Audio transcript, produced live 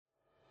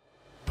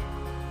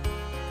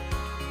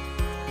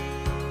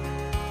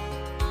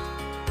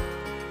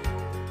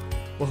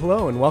Well,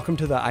 hello, and welcome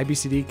to the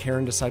IBCD Care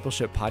and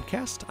Discipleship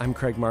Podcast. I'm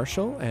Craig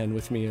Marshall, and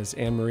with me is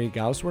Anne-Marie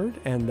Gausward,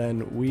 and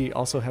then we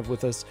also have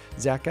with us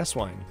Zack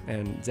Eswine,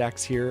 and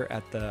Zack's here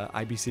at the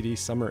IBCD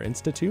Summer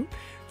Institute.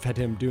 We've had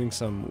him doing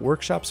some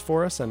workshops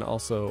for us and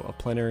also a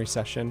plenary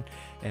session,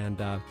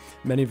 and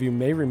many of you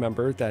may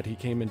remember that he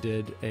came and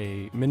did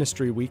a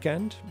ministry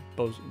weekend,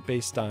 both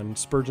based on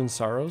Spurgeon's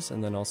Sorrows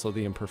and then also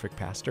The Imperfect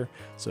Pastor.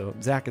 So,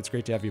 Zack, it's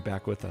great to have you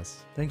back with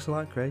us. Thanks a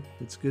lot, Craig.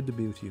 It's good to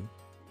be with you.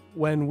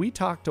 When we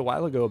talked a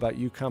while ago about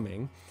you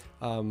coming,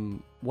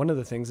 one of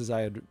the things is I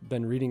had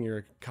been reading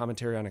your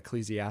commentary on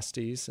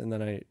Ecclesiastes, and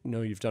then I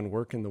know you've done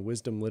work in the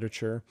wisdom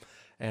literature,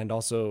 and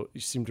also you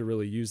seem to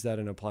really use that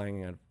in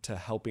applying it to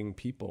helping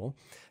people.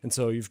 And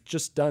so you've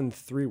just done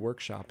 3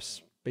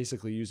 workshops,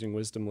 basically using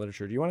wisdom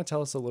literature. Do you want to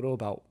tell us a little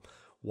about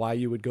why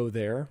you would go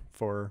there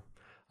for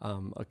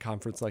a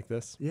conference like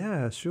this?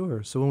 Yeah,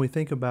 sure. So when we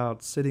think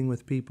about sitting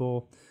with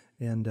people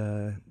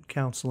and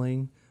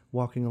counseling,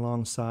 walking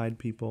alongside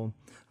people,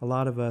 a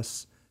lot of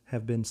us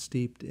have been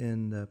steeped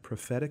in the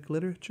prophetic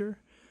literature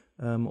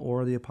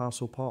or the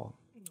Apostle Paul,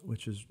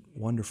 which is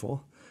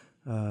wonderful.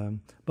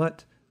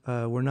 But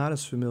we're not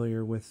as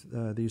familiar with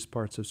these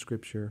parts of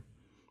Scripture,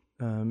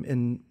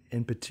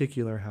 in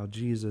particular how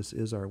Jesus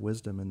is our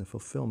wisdom and the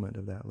fulfillment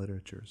of that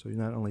literature. So he's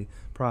not only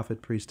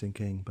prophet, priest, and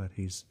king, but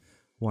he's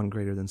one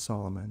greater than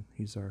Solomon.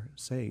 He's our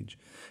sage.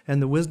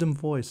 And the wisdom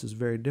voice is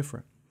very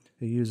different.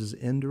 It uses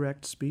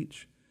indirect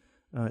speech.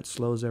 It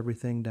slows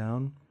everything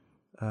down.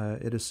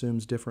 It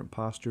assumes different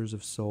postures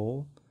of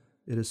soul.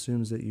 It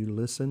assumes that you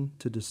listen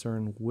to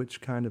discern which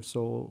kind of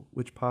soul,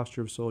 which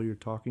posture of soul you're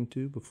talking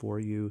to before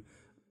you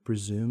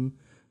presume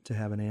to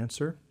have an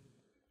answer.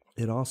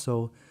 It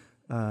also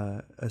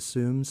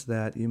assumes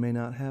that you may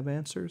not have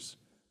answers.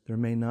 There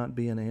may not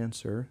be an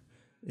answer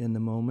in the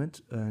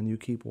moment, and you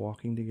keep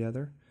walking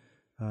together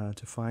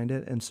to find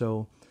it. And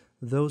so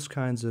those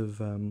kinds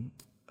of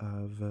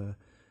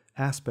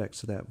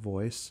aspects of that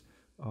voice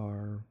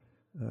are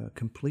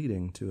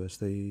completing to us.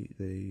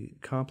 They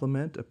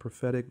complement a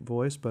prophetic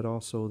voice, but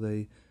also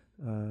they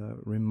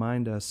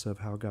remind us of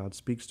how God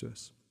speaks to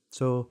us.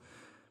 So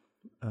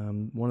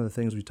one of the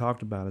things we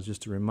talked about is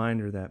just a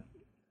reminder that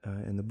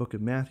in the book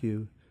of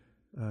Matthew,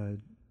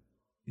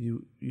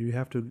 you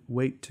have to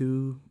wait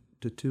 2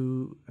 to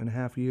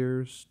 2.5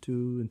 years,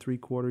 2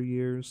 3/4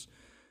 years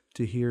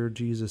to hear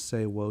Jesus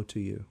say, "Woe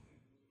to you."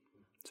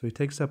 So he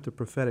takes up the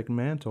prophetic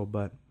mantle,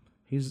 but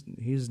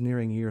he's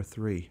nearing year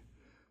 3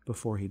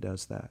 before he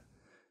does that.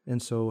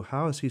 And so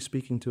how is he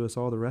speaking to us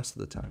all the rest of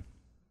the time?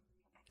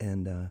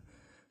 And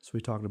so we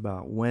talked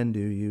about when do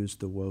you use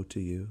the woe to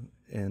you,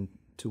 and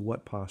to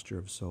what posture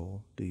of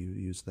soul do you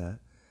use that?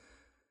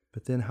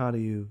 But then how do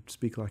you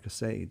speak like a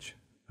sage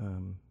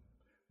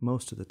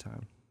most of the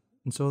time?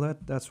 And so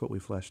that's what we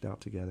fleshed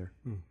out together.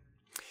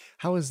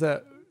 How has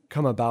that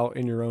come about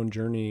in your own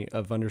journey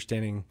of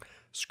understanding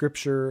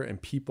Scripture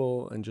and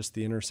people and just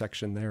the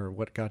intersection there?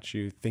 What got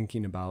you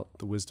thinking about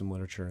the wisdom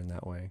literature in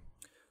that way?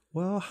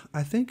 Well,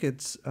 I think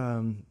it's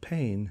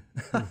pain.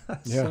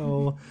 Yeah.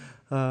 So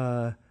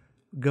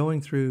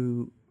going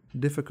through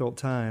difficult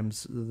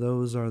times,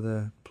 those are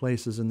the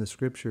places in the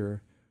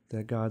Scripture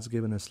that God's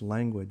given us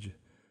language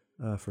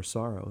for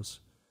sorrows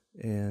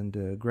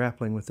and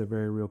grappling with the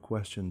very real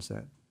questions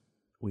that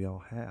we all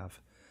have.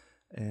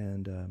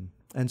 And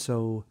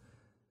so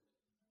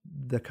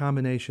the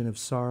combination of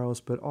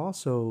sorrows, but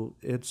also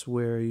it's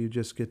where you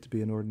just get to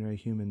be an ordinary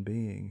human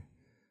being.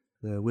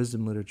 The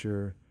wisdom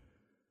literature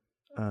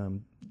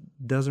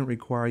doesn't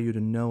require you to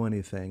know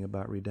anything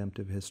about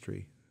redemptive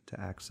history to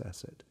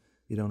access it.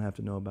 You don't have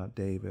to know about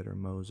David or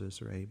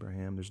Moses or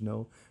Abraham. There's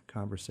no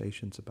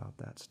conversations about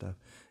that stuff.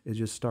 It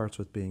just starts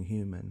with being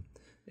human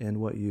and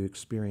what you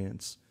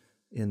experience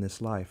in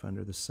this life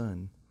under the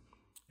sun.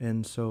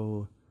 And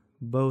so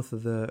both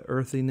the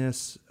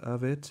earthiness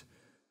of it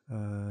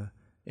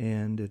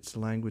and its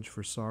language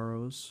for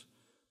sorrows,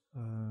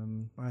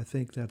 I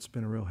think that's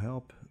been a real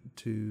help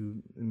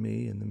to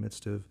me in the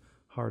midst of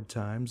hard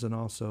times, and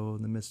also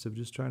in the midst of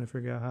just trying to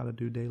figure out how to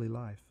do daily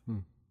life.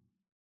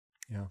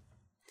 Yeah.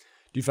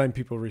 Do you find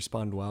people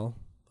respond well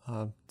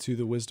to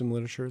the wisdom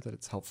literature, that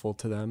it's helpful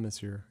to them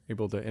as you're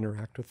able to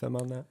interact with them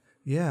on that?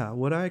 Yeah,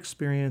 what I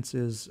experience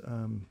is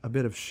a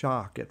bit of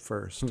shock at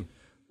first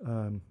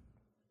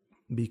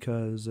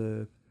because,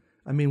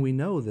 we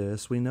know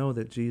this. We know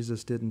that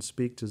Jesus didn't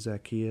speak to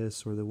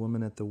Zacchaeus or the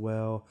woman at the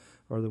well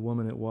or the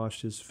woman that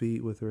washed his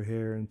feet with her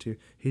hair and tears.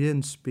 He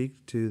didn't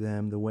speak to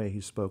them the way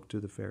he spoke to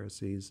the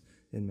Pharisees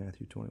in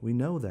Matthew 20. We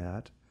know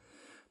that,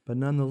 but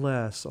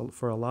nonetheless,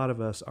 for a lot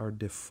of us, our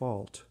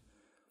default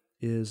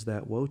is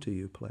that woe to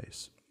you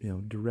place.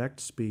 Direct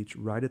speech,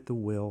 right at the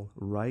will,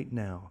 right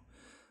now.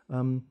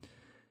 And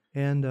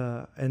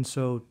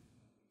so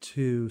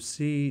to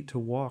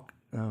walk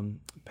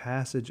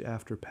passage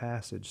after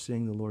passage,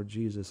 seeing the Lord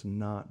Jesus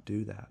not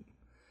do that,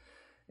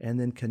 and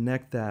then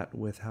connect that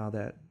with how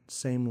that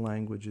same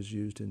language is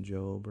used in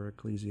Job or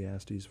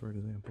Ecclesiastes, for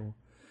example,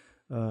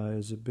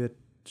 is a bit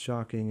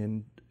shocking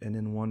and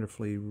then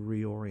wonderfully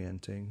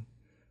reorienting.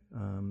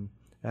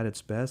 at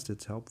its best,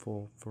 it's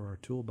helpful for our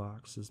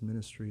toolbox as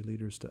ministry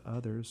leaders to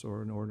others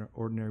or in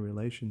ordinary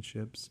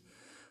relationships.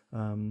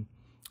 And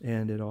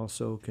it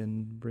also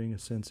can bring a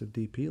sense of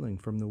deep healing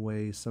from the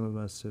way some of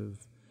us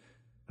have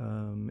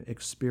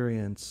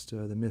experienced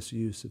the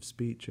misuse of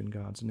speech in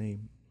God's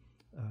name.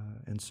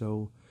 And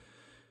so,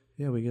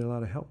 yeah, we get a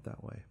lot of help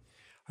that way.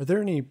 Are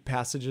there any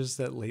passages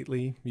that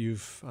lately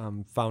you've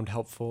found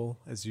helpful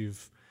as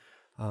you've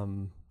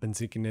been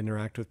seeking to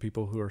interact with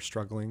people who are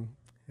struggling?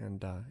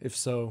 And if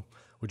so,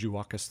 would you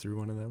walk us through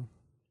one of them?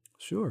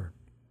 Sure.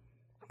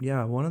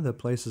 Yeah, one of the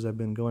places I've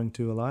been going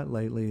to a lot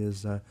lately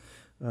is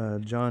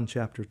John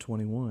chapter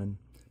 21,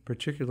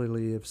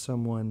 particularly if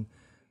someone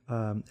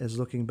is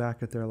looking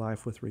back at their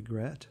life with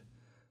regret,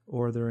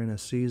 or they're in a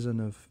season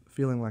of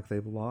feeling like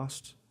they've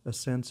lost a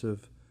sense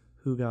of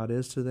who God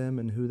is to them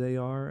and who they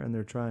are, and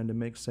they're trying to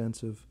make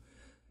sense of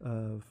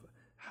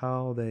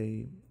how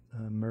they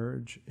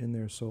merge in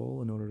their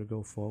soul in order to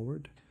go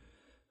forward.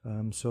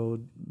 So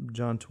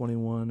John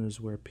 21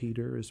 is where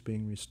Peter is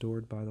being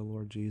restored by the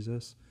Lord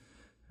Jesus,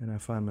 and I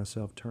find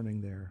myself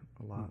turning there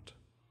a lot.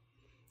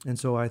 And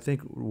so I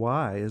think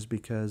why is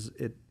because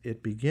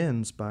it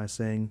begins by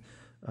saying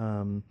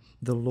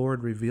the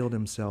Lord revealed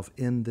himself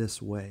in this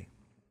way.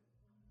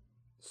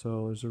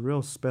 So there's a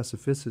real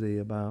specificity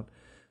about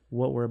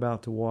what we're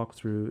about to walk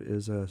through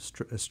is a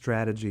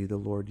strategy the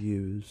Lord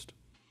used.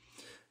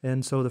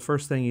 And so the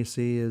first thing you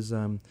see is,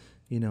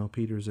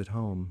 Peter's at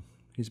home.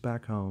 He's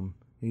back home.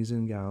 He's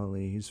in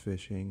Galilee. He's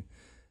fishing.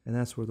 And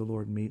that's where the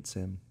Lord meets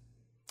him.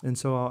 And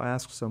so I'll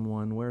ask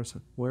someone,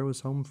 where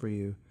was home for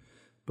you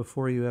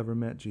before you ever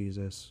met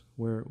Jesus?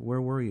 Where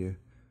were you?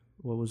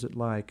 What was it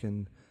like?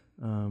 And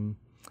then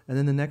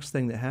the next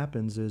thing that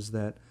happens is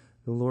that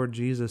the Lord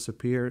Jesus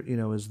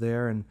is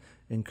there and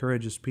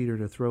encourages Peter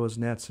to throw his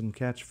nets and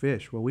catch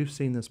fish. Well, we've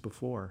seen this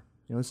before.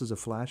 This is a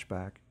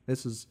flashback.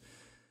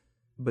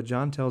 But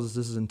John tells us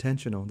this is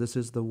intentional. This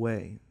is the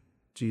way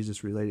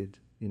Jesus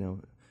revealed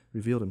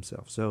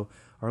himself. So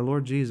our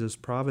Lord Jesus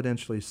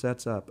providentially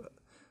sets up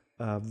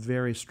a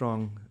very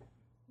strong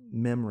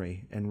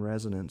memory and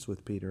resonance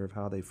with Peter of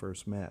how they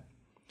first met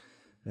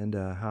and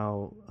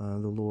how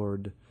the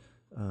Lord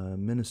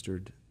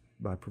ministered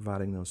by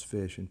providing those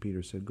fish. And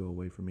Peter said, "Go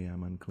away from me,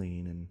 I'm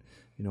unclean,"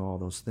 and all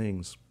those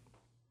things.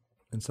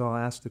 And so I'll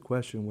ask the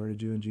question, where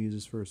did you and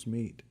Jesus first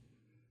meet?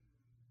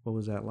 What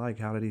was that like?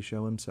 How did he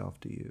show himself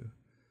to you?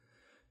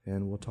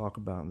 And we'll talk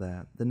about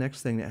that. The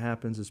next thing that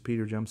happens is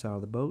Peter jumps out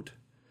of the boat.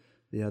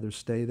 The others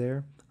stay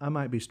there. I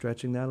might be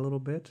stretching that a little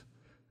bit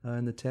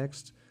in the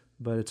text,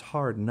 but it's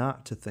hard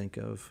not to think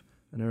of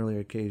an earlier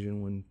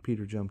occasion when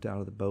Peter jumped out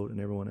of the boat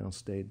and everyone else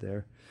stayed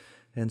there.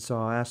 And so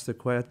I asked the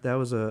question. That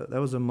was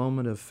a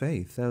moment of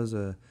faith. That was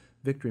a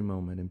victory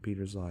moment in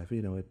Peter's life.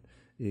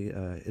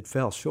 It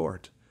fell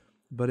short,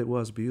 but it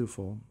was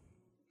beautiful.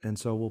 And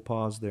so we'll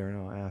pause there and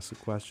I'll ask the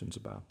questions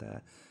about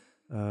that.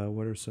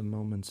 What are some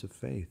moments of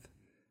faith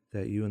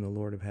that you and the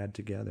Lord have had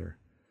together?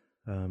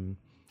 And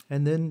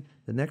then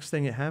the next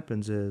thing that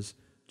happens is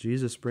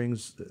Jesus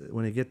brings,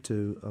 when they get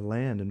to a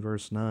land in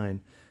verse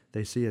 9,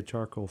 they see a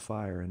charcoal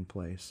fire in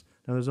place.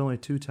 Now there's only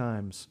 2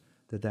 times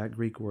that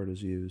Greek word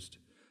is used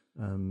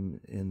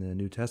in the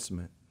New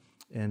Testament,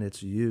 and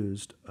it's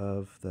used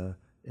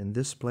in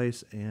this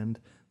place and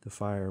the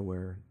fire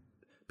where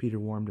Peter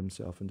warmed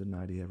himself and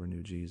denied he ever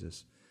knew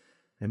Jesus.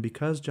 And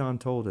because John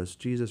told us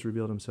Jesus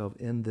revealed himself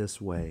in this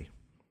way,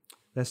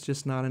 that's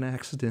just not an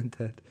accident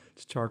that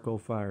it's charcoal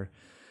fire.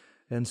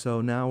 And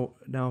so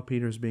now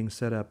Peter's being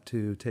set up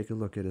to take a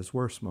look at his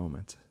worst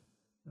moment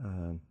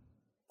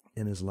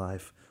in his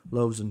life.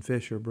 Loaves and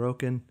fish are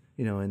broken,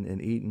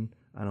 and eaten.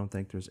 I don't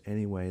think there's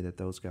any way that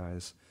those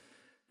guys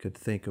could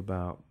think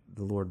about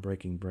the Lord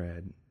breaking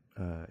bread.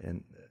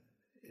 And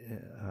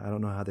I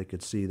don't know how they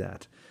could see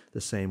that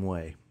the same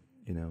way,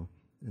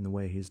 in the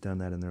way he's done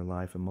that in their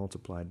life and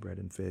multiplied bread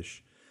and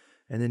fish.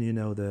 And then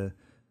the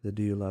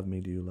do you love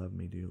me, do you love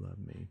me, do you love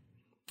me?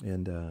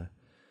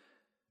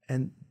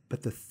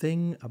 But the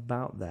thing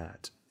about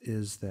that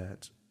is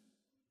that's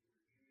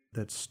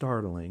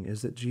startling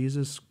is that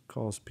Jesus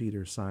calls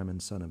Peter Simon,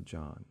 son of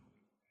John.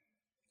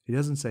 He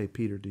doesn't say,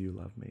 Peter, do you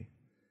love me?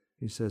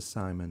 He says,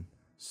 Simon,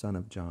 son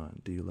of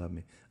John, do you love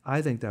me?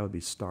 I think that would be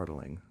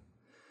startling.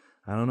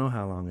 I don't know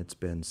how long it's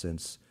been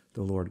since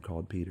the Lord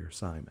called Peter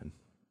Simon,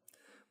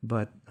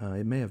 but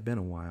it may have been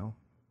a while.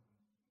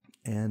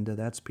 And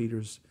that's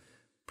Peter's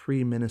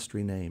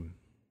pre-ministry name.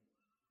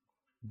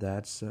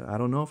 That's I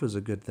don't know if it's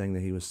a good thing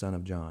that he was son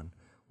of John.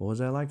 What was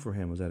that like for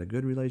him? Was that a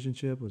good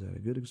relationship? Was that a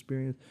good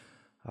experience?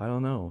 I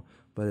don't know.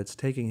 But it's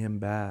taking him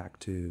back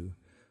to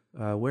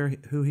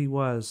who he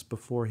was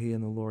before he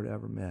and the Lord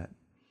ever met.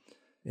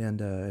 And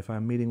if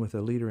I'm meeting with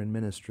a leader in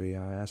ministry,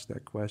 I ask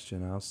that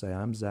question. I'll say,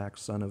 I'm Zach,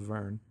 son of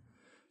Vern,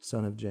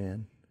 son of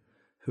Jan.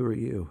 Who are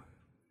you?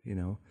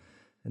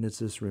 And it's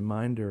this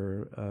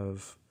reminder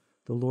of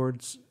the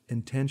Lord's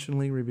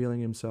intentionally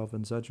revealing himself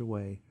in such a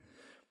way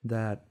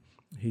that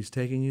he's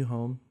taking you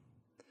home.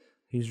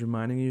 He's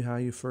reminding you how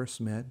you first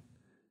met.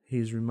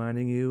 He's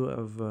reminding you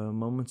of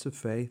moments of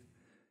faith.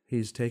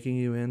 He's taking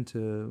you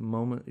into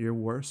your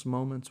worst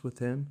moments with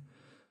him.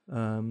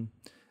 And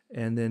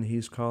then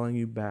he's calling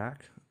you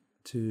back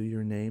to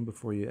your name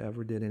before you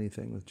ever did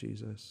anything with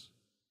Jesus.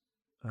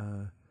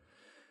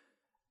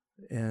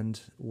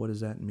 And what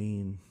does that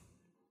mean?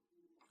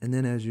 And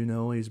then, as you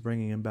know, he's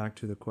bringing him back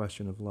to the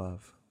question of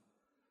love.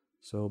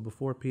 So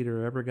before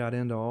Peter ever got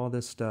into all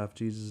this stuff,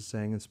 Jesus is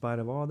saying, in spite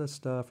of all this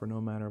stuff, or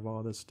no matter of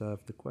all this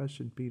stuff, the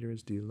question, Peter,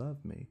 is, do you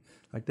love me?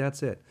 Like,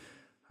 that's it.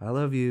 I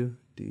love you.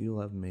 Do you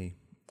love me?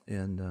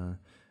 And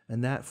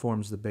that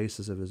forms the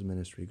basis of his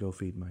ministry. Go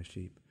feed my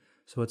sheep.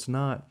 So it's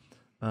not,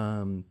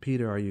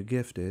 Peter, are you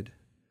gifted?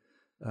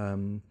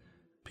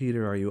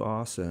 Peter, are you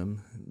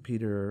awesome?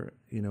 Peter,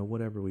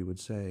 whatever we would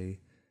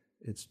say,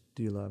 it's,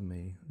 do you love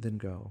me? Then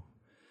go.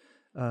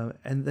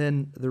 And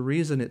then the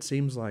reason it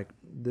seems like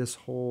this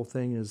whole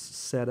thing is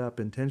set up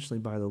intentionally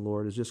by the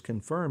Lord is just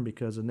confirmed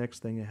because the next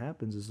thing that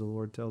happens is the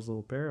Lord tells a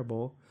little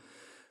parable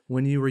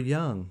when you were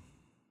young,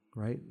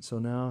 right? So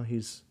now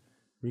he's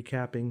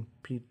recapping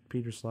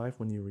Peter's life.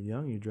 When you were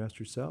young, you dressed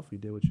yourself, you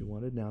did what you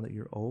wanted. Now that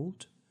you're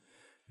old,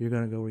 you're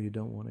going to go where you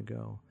don't want to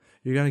go.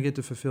 You're going to get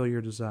to fulfill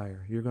your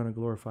desire. You're going to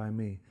glorify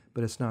me,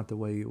 but it's not the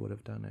way you would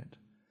have done it.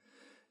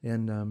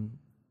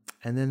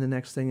 And then the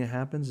next thing that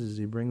happens is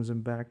he brings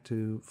him back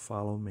to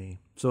follow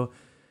me. So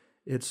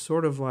it's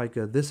sort of like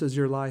this is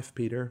your life,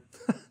 Peter,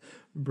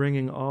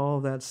 bringing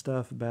all that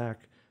stuff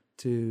back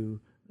to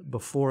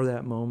before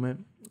that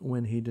moment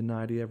when he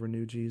denied he ever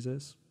knew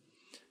Jesus,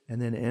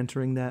 and then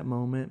entering that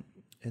moment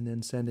and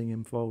then sending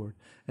him forward.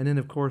 And then,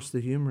 of course,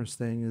 the humorous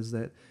thing is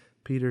that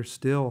Peter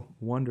still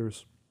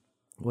wonders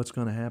what's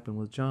going to happen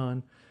with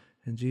John,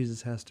 and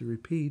Jesus has to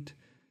repeat,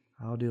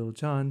 I'll deal with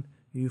John,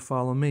 you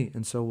follow me.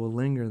 And so we'll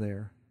linger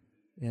there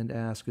and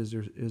ask, is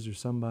there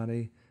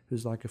somebody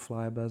who's like a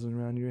fly buzzing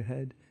around your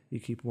head? You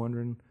keep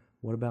wondering,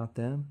 what about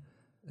them?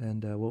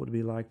 And what would it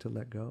be like to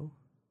let go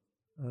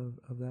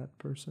of that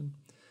person?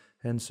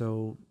 And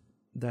so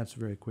that's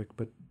very quick,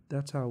 but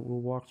that's how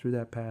we'll walk through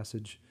that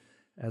passage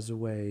as a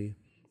way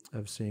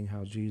of seeing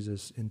how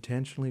Jesus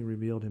intentionally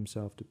revealed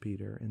himself to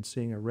Peter and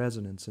seeing a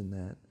resonance in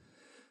that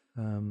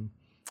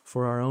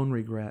for our own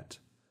regret,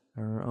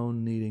 our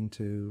own needing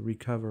to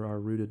recover our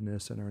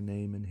rootedness and our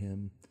name in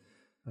him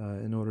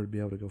in order to be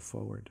able to go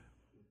forward.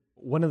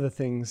 One of the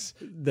things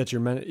that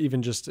you're meant,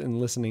 even just in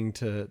listening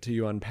to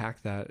you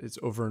unpack that, it's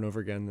over and over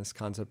again, this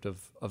concept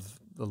of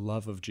the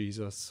love of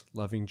Jesus,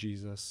 loving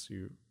Jesus.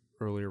 You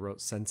earlier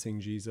wrote sensing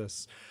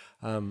Jesus.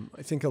 I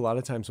think a lot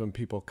of times when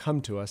people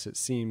come to us, it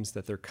seems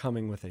that they're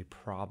coming with a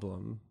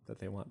problem that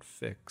they want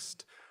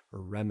fixed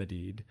or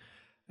remedied.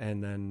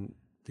 And then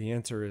the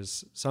answer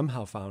is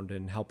somehow found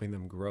in helping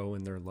them grow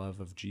in their love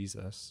of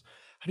Jesus.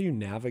 How do you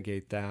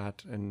navigate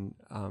that? And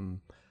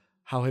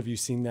how have you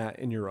seen that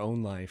in your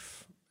own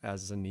life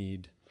as a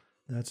need?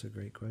 That's a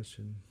great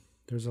question.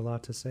 There's a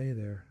lot to say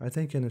there. I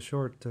think in a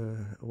short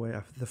way,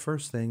 the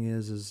first thing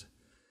is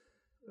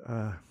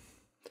an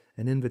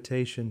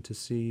invitation to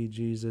see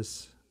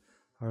Jesus,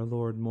 our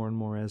Lord, more and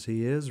more as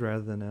he is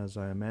rather than as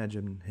I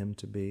imagine him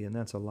to be. And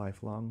that's a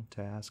lifelong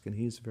task, and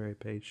he's very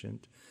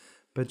patient.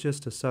 But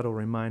just a subtle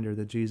reminder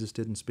that Jesus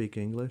didn't speak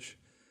English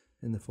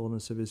in the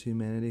fullness of his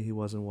humanity. He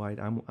wasn't white.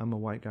 I'm a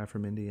white guy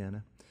from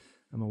Indiana.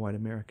 I'm a white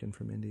American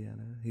from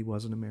Indiana. He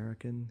wasn't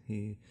American.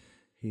 He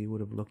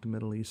would have looked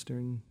Middle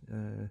Eastern.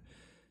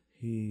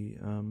 He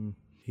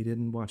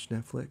didn't watch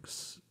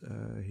Netflix.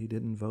 He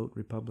didn't vote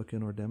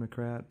Republican or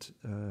Democrat.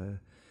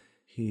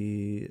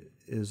 He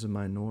is a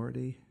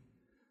minority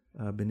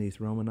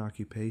beneath Roman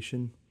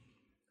occupation.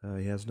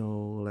 He has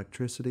no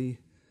electricity,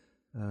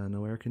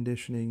 no air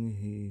conditioning.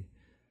 He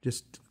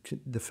just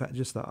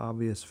the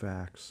obvious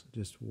facts,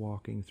 just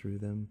walking through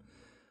them.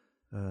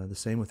 The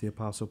same with the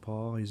Apostle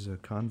Paul. He's a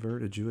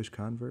convert, a Jewish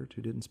convert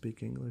who didn't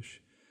speak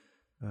English,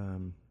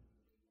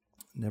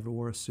 never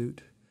wore a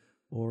suit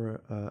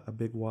or a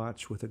big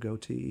watch with a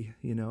goatee.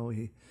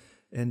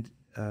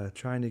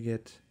 Trying to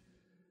get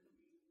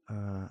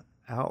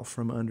out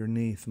from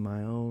underneath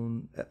my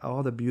own,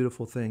 all the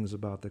beautiful things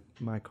about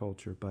my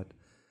culture, but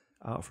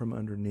out from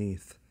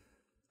underneath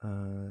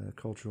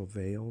cultural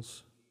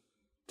veils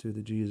to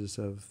the Jesus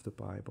of the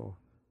Bible,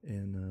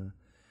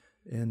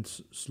 and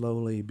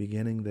slowly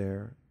beginning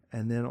there,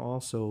 and then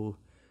also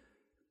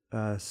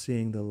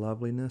seeing the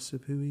loveliness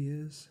of who he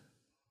is.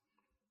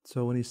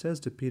 So when he says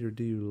to Peter,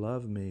 "Do you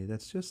love me?"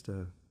 That's just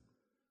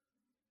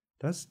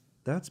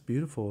that's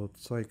beautiful.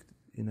 It's like,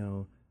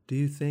 do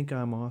you think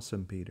I'm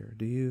awesome, Peter?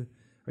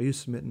 Are you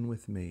smitten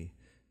with me?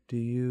 Do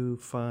you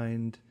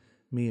find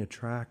me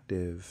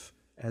attractive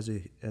as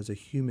a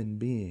human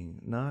being?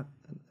 Not,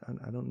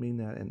 I don't mean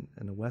that in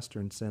a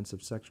Western sense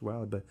of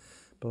sexuality,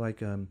 but like,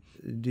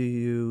 do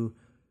you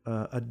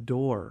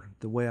adore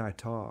the way I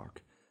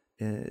talk?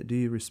 Do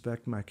you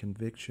respect my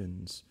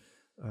convictions?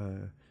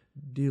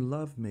 Do you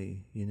love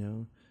me?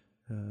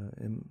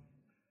 And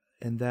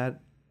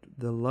that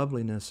the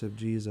loveliness of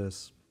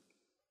Jesus,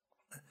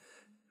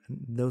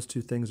 those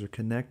two things are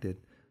connected.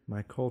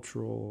 My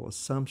cultural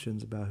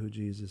assumptions about who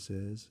Jesus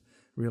is,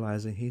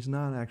 realizing he's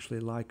not actually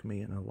like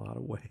me in a lot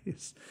of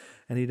ways,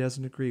 and he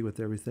doesn't agree with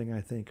everything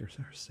I think or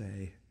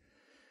say.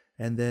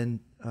 And then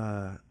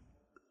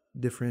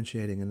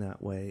differentiating in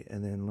that way,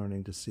 and then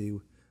learning to see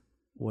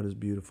what is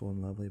beautiful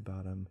and lovely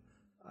about him.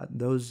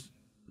 Those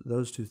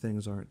two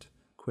things aren't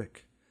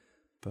quick,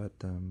 but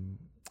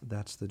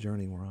that's the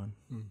journey we're on.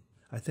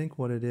 I think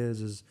what it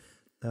is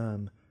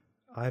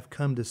I've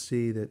come to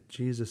see that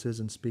Jesus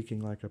isn't speaking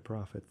like a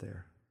prophet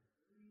there.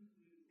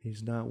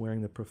 He's not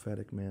wearing the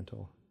prophetic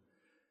mantle.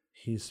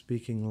 He's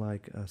speaking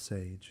like a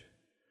sage.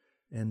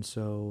 And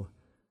so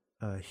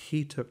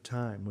he took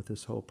time with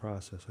this whole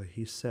process.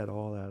 He set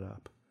all that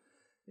up.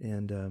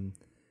 And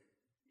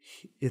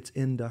it's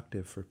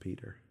inductive for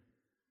Peter.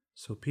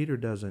 So Peter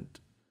doesn't,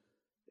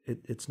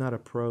 it's not a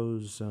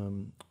prose,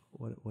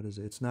 what is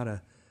it? It's not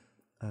a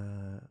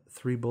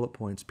 3 bullet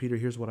points. Peter,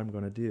 here's what I'm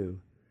going to do.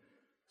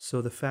 So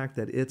the fact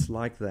that it's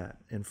like that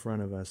in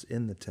front of us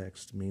in the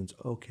text means,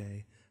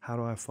 okay, how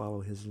do I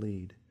follow his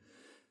lead?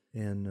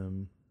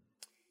 And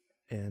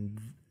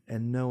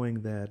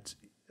knowing that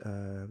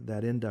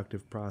that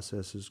inductive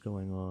process is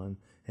going on,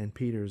 and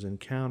Peter's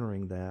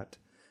encountering that,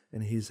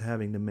 and he's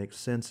having to make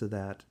sense of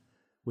that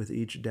with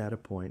each data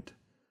point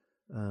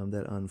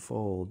that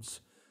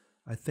unfolds.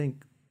 I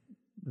think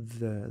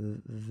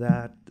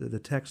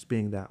the text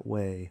being that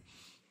way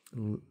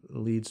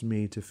leads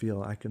me to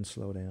feel I can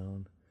slow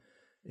down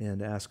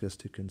and ask us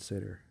to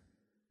consider,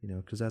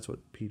 because that's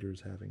what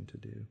Peter's having to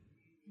do.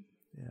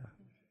 Yeah.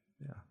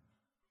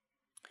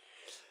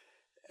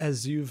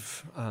 As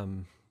you've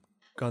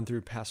gone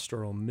through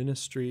pastoral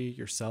ministry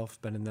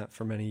yourself, been in that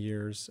for many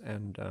years,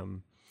 and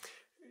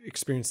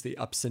experienced the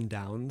ups and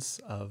downs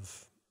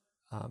of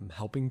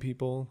helping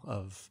people,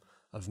 of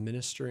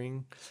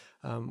ministering,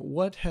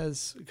 what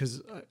has,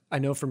 because I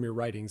know from your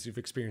writings you've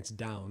experienced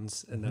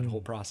downs in that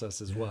whole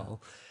process as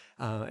well.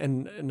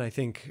 And I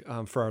think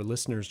for our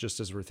listeners, just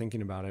as we're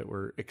thinking about it,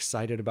 we're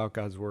excited about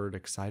God's word,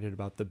 excited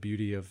about the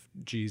beauty of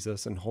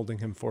Jesus and holding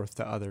him forth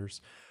to others.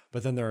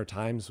 But then there are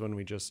times when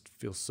we just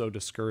feel so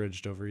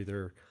discouraged over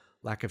either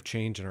lack of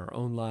change in our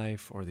own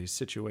life or these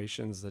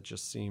situations that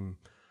just seem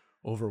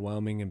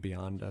overwhelming and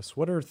beyond us.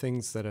 What are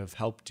things that have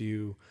helped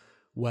you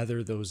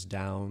weather those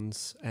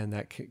downs and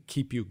that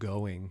keep you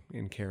going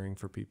in caring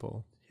for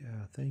people?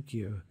 Yeah, thank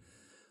you.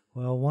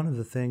 Well, one of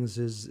the things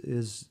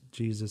is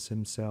Jesus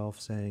himself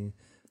saying,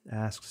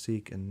 ask,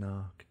 seek, and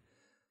knock.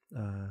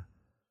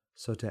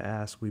 So to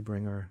ask, we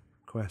bring our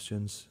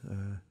questions.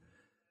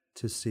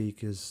 To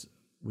seek is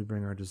we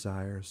bring our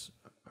desires,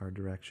 our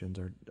directions,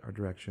 our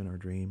direction, our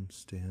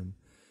dreams to him.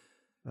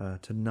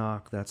 To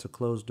knock, that's a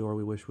closed door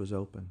we wish was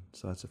open.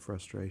 So that's a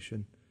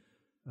frustration.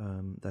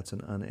 That's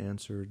an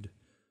unanswered,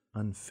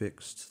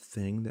 unfixed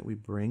thing that we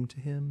bring to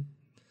him.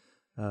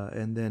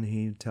 And then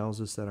he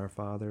tells us that our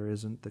Father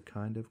isn't the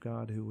kind of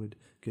God who would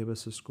give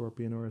us a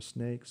scorpion or a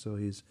snake. So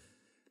he's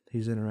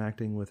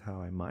interacting with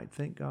how I might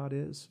think God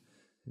is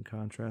in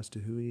contrast to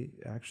who he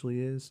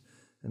actually is.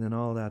 And then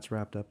all that's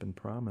wrapped up in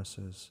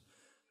promises.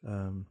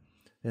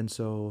 And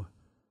so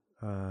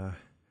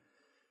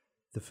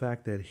the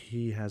fact that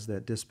he has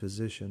that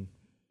disposition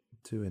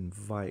to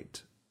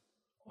invite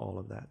all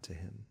of that to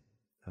him.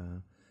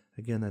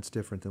 Again, that's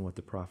different than what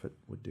the prophet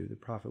would do. The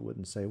prophet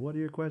wouldn't say, what are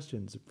your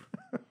questions?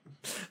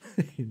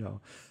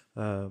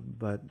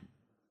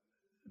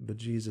 But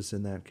Jesus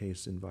in that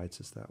case invites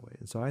us that way.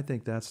 And so I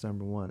think that's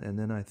number one. And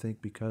then I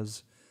think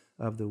because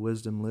of the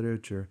wisdom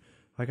literature,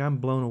 like I'm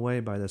blown away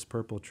by this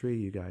purple tree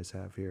you guys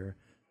have here.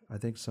 I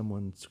think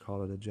someone's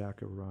called it a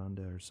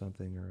jacaranda or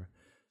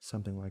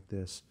something like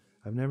this.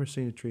 I've never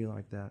seen a tree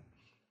like that.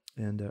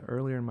 And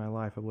earlier in my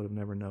life, I would have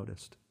never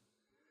noticed.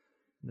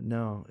 But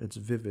now it's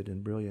vivid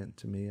and brilliant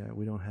to me.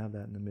 We don't have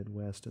that in the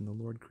Midwest, and the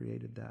Lord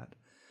created that.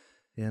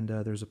 And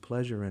there's a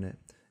pleasure in it.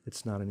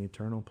 It's not an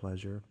eternal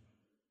pleasure.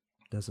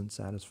 It doesn't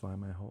satisfy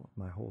my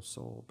whole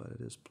soul, but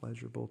it is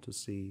pleasurable to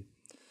see.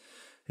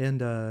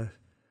 And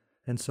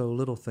so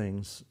little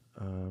things,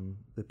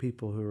 the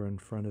people who are in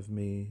front of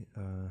me,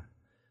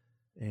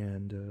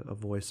 and a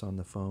voice on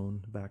the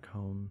phone back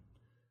home,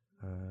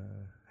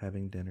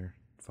 having dinner,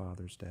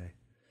 Father's Day,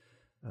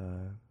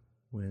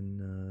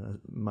 when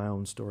my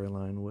own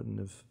storyline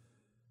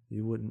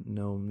you wouldn't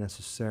know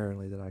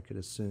necessarily that I could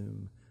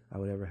assume I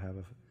would ever have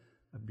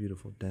a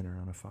beautiful dinner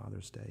on a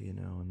Father's Day, and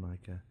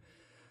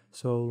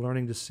so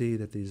learning to see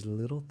that these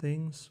little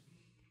things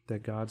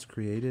that God's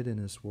created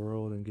in this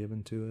world and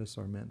given to us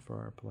are meant for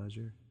our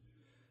pleasure,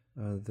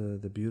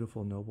 the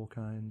beautiful, noble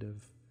kind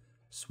of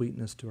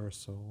sweetness to our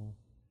soul.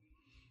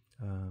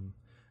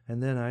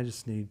 And then I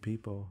just need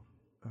people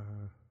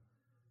who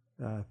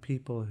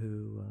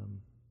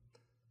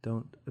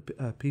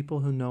people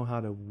who know how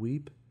to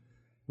weep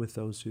with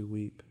those who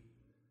weep,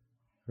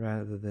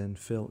 rather than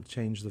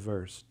change the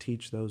verse.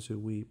 Teach those who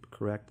weep,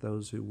 correct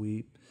those who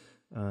weep,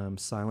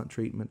 silent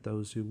treatment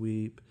those who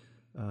weep,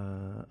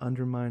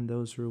 undermine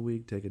those who are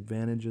weak, take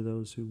advantage of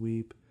those who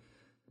weep,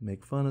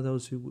 make fun of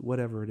those who,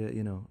 whatever it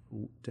is,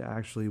 to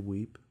actually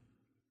weep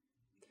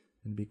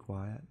and be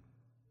quiet.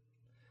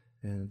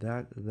 And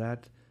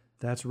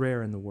that's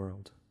rare in the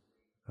world.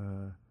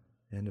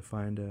 and to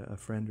find a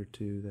friend or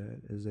two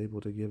that is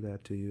able to give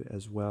that to you,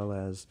 as well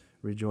as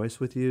rejoice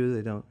with you.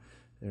 They're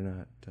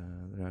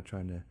not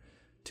trying to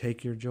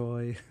take your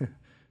joy.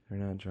 They're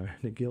not trying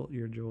to guilt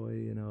your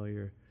joy.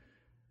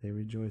 They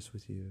rejoice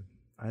with you.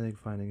 I think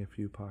finding a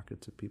few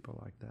pockets of people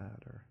like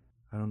that, or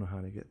I don't know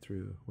how to get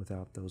through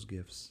without those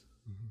gifts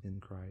in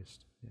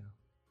Christ. Yeah.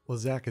 Well,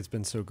 Zack, it's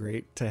been so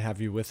great to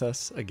have you with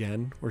us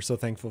again. We're so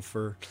thankful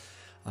for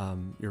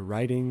your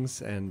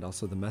writings and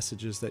also the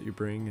messages that you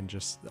bring, and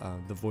just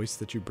the voice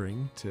that you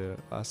bring to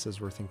us as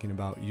we're thinking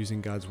about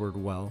using God's Word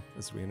well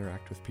as we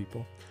interact with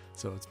people.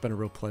 So it's been a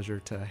real pleasure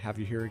to have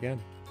you here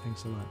again.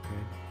 Thanks a lot,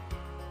 Craig.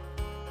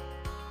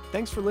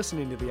 Thanks for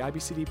listening to the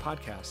IBCD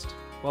podcast.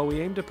 While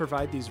we aim to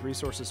provide these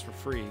resources for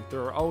free,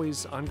 there are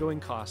always ongoing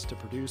costs to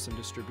produce and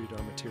distribute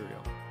our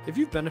material. If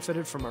you've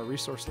benefited from our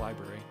resource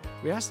library,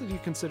 we ask that you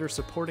consider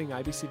supporting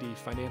IBCD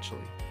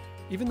financially.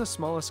 Even the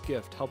smallest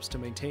gift helps to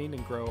maintain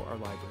and grow our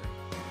library.